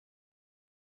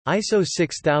ISO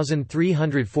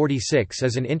 6346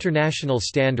 is an international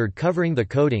standard covering the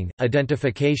coding,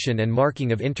 identification and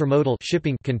marking of intermodal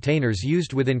shipping containers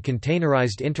used within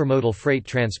containerized intermodal freight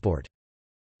transport.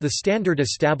 The standard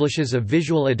establishes a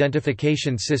visual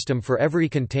identification system for every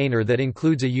container that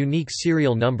includes a unique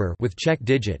serial number with check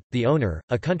digit, the owner,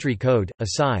 a country code, a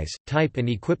size, type and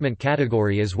equipment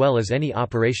category as well as any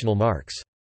operational marks.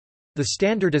 The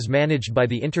standard is managed by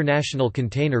the International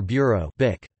Container Bureau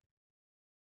 (BIC).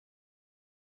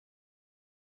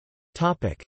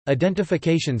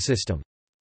 Identification system.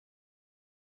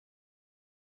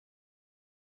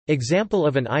 Example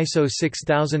of an ISO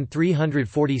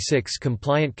 6346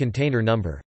 compliant container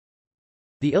number.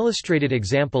 The illustrated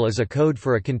example is a code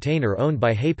for a container owned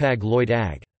by Hapag-Lloyd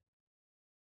AG.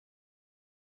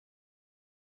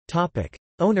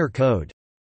 Owner code.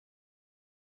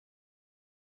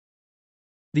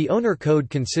 The owner code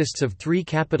consists of 3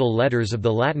 capital letters of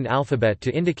the Latin alphabet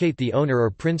to indicate the owner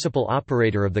or principal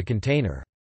operator of the container.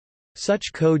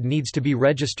 Such code needs to be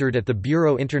registered at the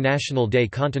Bureau International des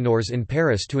Conteneurs in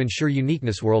Paris to ensure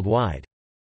uniqueness worldwide.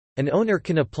 An owner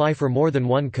can apply for more than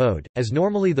one code, as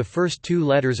normally the first 2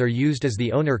 letters are used as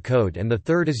the owner code and the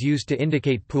third is used to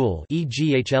indicate pool,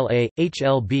 e.g. HLA,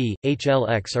 HLB,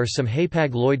 HLX are some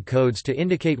Hapag-Lloyd codes to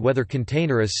indicate whether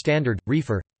container is standard,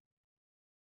 reefer.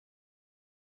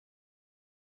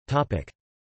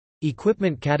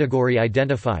 Equipment category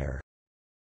identifier.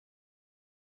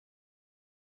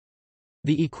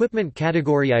 The equipment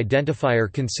category identifier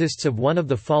consists of one of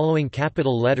the following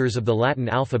capital letters of the Latin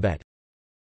alphabet: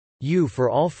 U for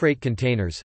all freight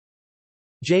containers,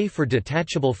 J for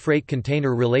detachable freight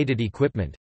container-related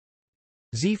equipment,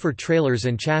 Z for trailers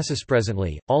and chassis.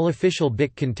 Presently, all official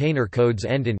BIC container codes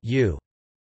end in U.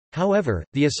 However,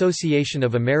 the Association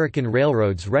of American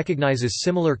Railroads recognizes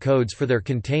similar codes for their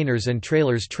containers and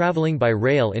trailers traveling by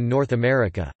rail in North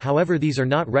America, however these are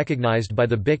not recognized by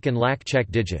the BIC and lack check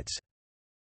digits.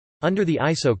 Under the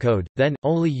ISO code, then,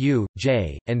 only U,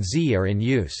 J, and Z are in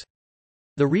use.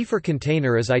 The reefer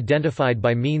container is identified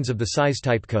by means of the size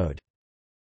type code.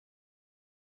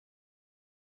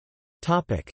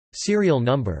 Serial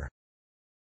number.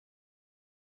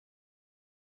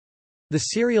 The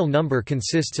serial number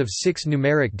consists of 6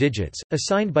 numeric digits,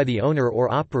 assigned by the owner or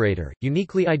operator,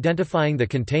 uniquely identifying the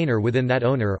container within that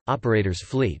owner, operator's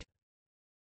fleet.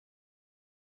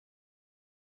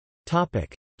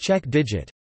 Check digit.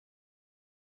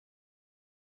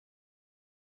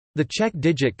 The check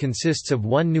digit consists of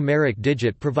 1 numeric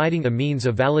digit providing a means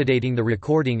of validating the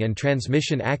recording and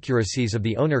transmission accuracies of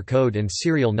the owner code and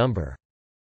serial number.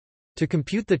 To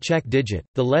compute the check digit,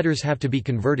 the letters have to be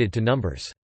converted to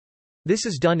numbers. This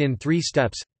is done in 3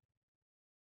 steps.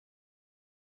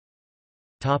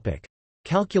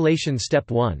 Calculation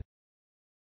Step 1.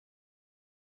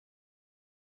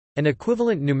 An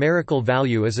equivalent numerical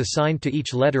value is assigned to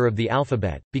each letter of the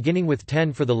alphabet, beginning with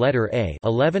 10 for the letter A.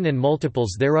 11 and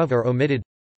multiples thereof are omitted.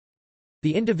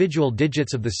 The individual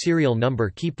digits of the serial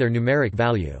number keep their numeric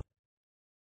value.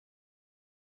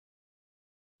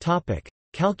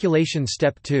 Calculation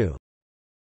Step 2.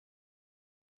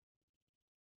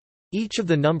 Each of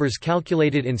the numbers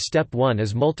calculated in Step 1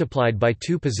 is multiplied by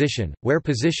 2 position, where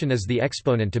position is the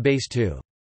exponent to base 2.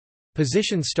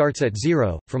 Position starts at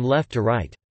 0, from left to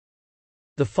right.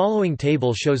 The following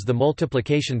table shows the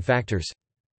multiplication factors.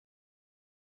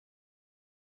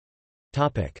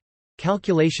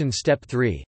 Calculation Step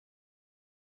 3.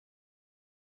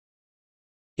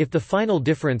 If the final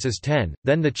difference is 10,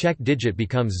 then the check digit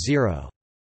becomes 0.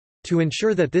 To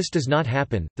ensure that this does not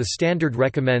happen, the standard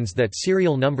recommends that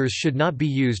serial numbers should not be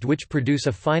used which produce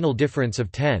a final difference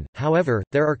of 10. However,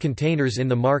 there are containers in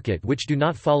the market which do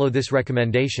not follow this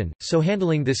recommendation, so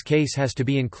handling this case has to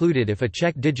be included if a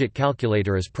check digit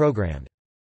calculator is programmed.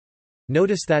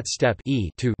 Notice that step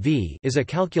E to V is a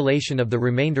calculation of the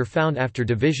remainder found after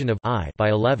division of I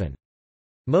by 11.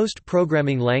 Most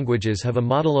programming languages have a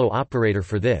modulo operator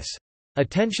for this.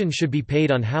 Attention should be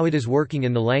paid on how it is working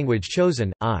in the language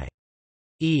chosen,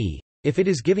 i.e., if it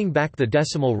is giving back the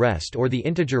decimal rest or the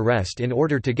integer rest in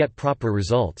order to get proper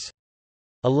results.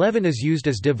 11 is used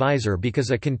as divisor because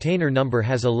a container number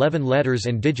has 11 letters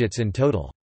and digits in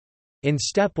total. In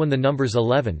step 1 the numbers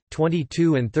 11,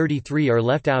 22 and 33 are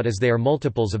left out as they are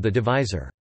multiples of the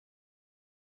divisor.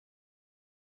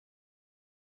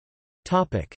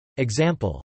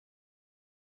 Example.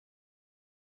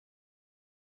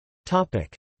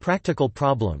 Practical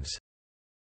problems.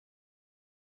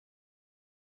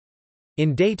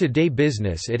 In day-to-day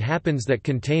business it happens that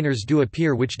containers do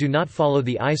appear which do not follow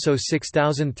the ISO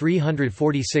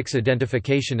 6346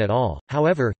 identification at all,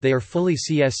 however, they are fully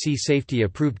CSC safety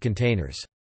approved containers.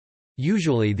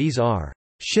 Usually these are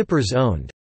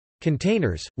shippers-owned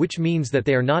containers, which means that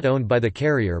they are not owned by the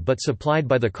carrier but supplied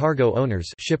by the cargo owners,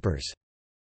 shippers.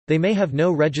 They may have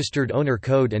no registered owner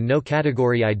code and no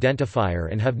category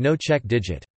identifier and have no check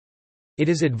digit. It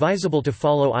is advisable to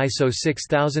follow ISO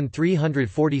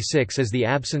 6346 as the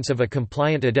absence of a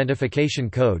compliant identification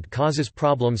code causes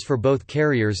problems for both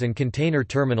carriers and container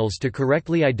terminals to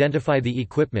correctly identify the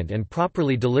equipment and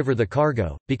properly deliver the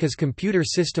cargo, because computer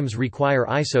systems require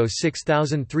ISO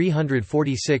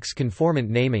 6346 conformant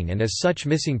naming and as such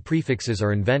missing prefixes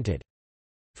are invented.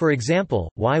 For example,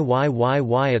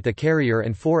 YYYY at the carrier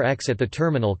and 4X at the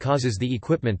terminal causes the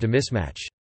equipment to mismatch.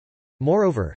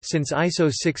 Moreover, since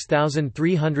ISO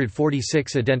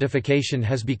 6346 identification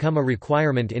has become a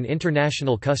requirement in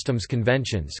international customs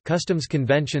conventions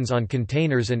on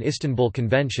containers and Istanbul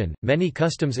Convention, many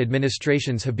customs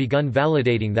administrations have begun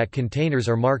validating that containers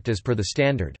are marked as per the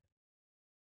standard.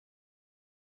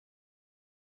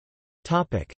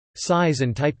 Size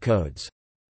and type codes.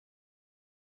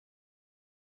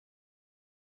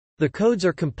 The codes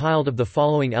are compiled of the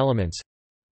following elements: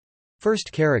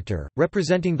 first character,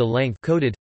 representing the length,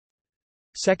 coded.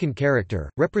 Second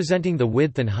character, representing the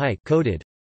width and height, coded.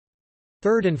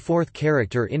 Third and fourth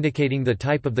character indicating the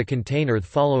type of the container. The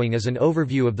following is an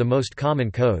overview of the most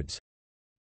common codes.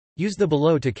 Use the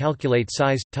below to calculate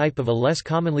size, type of a less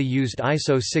commonly used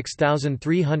ISO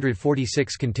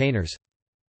 6346 containers.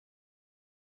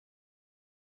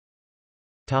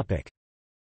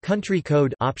 Country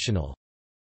code optional.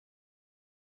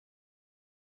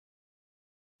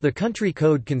 The country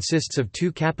code consists of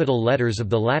 2 capital letters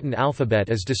of the Latin alphabet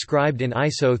as described in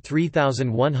ISO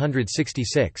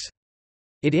 3166.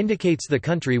 It indicates the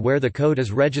country where the code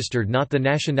is registered, not the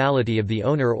nationality of the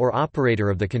owner or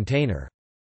operator of the container.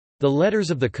 The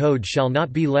letters of the code shall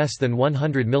not be less than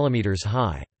 100 mm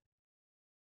high.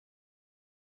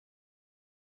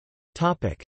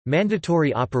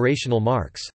 Mandatory operational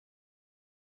marks.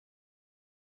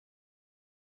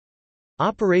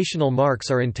 Operational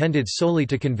marks are intended solely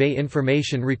to convey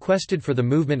information requested for the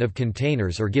movement of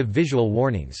containers or give visual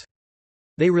warnings.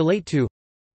 They relate to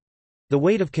the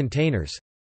weight of containers,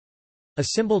 a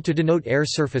symbol to denote air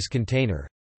surface container,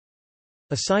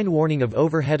 a sign warning of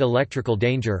overhead electrical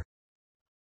danger,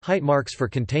 height marks for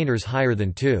containers higher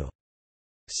than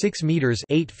 2.6 meters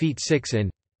 (8 feet 6 in).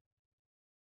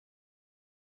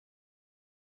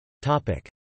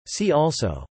 See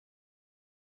also: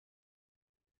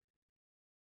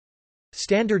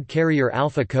 Standard Carrier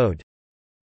Alpha Code,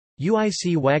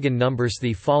 UIC wagon numbers.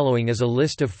 The following is a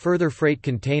list of further freight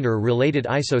container-related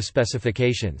ISO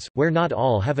specifications, where not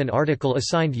all have an article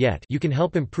assigned yet. You can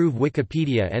help improve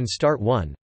Wikipedia and start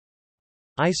one.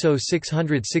 ISO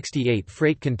 668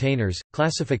 Freight Containers,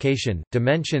 Classification,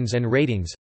 Dimensions and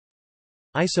Ratings.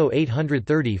 ISO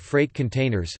 830 Freight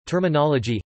Containers,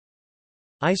 Terminology.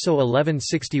 ISO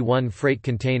 1161 Freight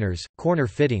Containers, Corner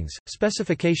Fittings,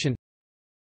 Specification.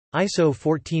 ISO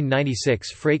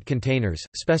 1496 Freight Containers,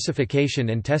 Specification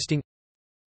and Testing.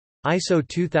 ISO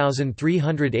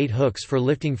 2308 Hooks for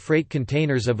lifting freight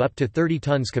containers of up to 30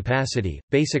 tons capacity,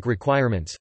 Basic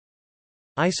Requirements.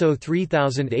 ISO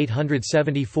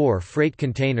 3874 Freight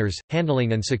Containers,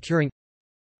 Handling and Securing.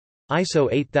 ISO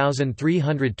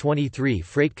 8323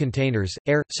 Freight Containers,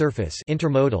 Air, Surface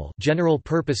Intermodal General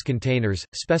Purpose Containers,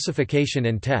 Specification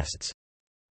and Tests.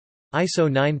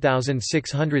 ISO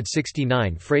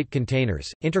 9669 Freight Containers,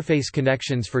 Interface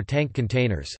Connections for Tank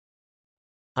Containers.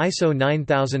 ISO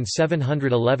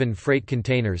 9711 Freight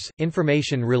Containers,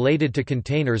 Information related to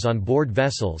containers on board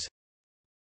vessels.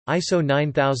 ISO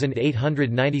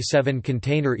 9897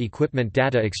 Container Equipment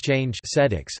Data Exchange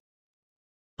 (SEDEX).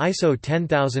 ISO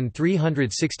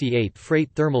 10368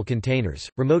 Freight Thermal Containers,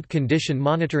 Remote Condition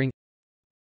Monitoring.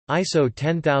 ISO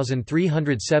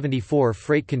 10374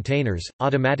 Freight Containers,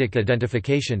 Automatic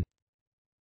Identification.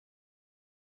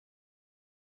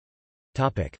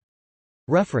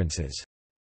 References.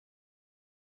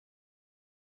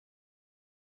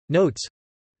 Notes.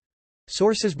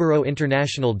 Sources: Bureau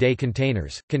International Day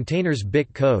Containers, Containers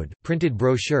BIC Code, Printed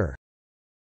Brochure.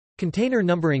 Container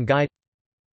Numbering Guide.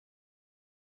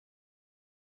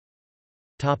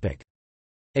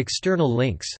 External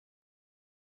links.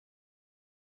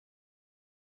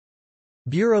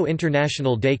 Bureau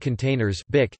International Day Containers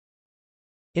BIC,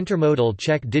 Intermodal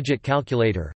Check Digit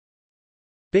Calculator,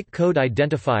 BIC Code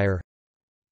Identifier.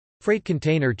 Freight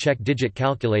Container Check Digit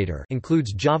Calculator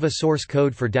includes Java source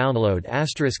code for download.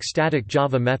 Static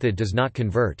Java method does not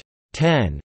convert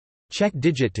 10 check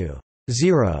digit to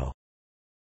 0.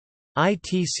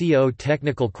 ITCO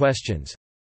Technical questions.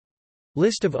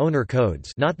 List of owner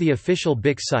codes, not the official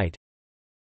BIC site.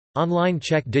 Online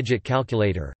check digit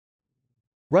calculator.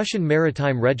 Russian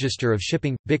Maritime Register of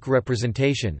Shipping – BIC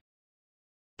representation.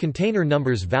 Container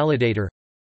numbers validator.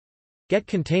 Get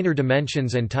container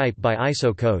dimensions and type by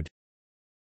ISO code.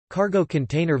 Cargo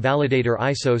container validator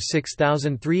ISO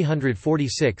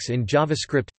 6346 in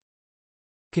JavaScript.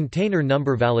 Container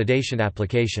number validation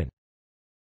application.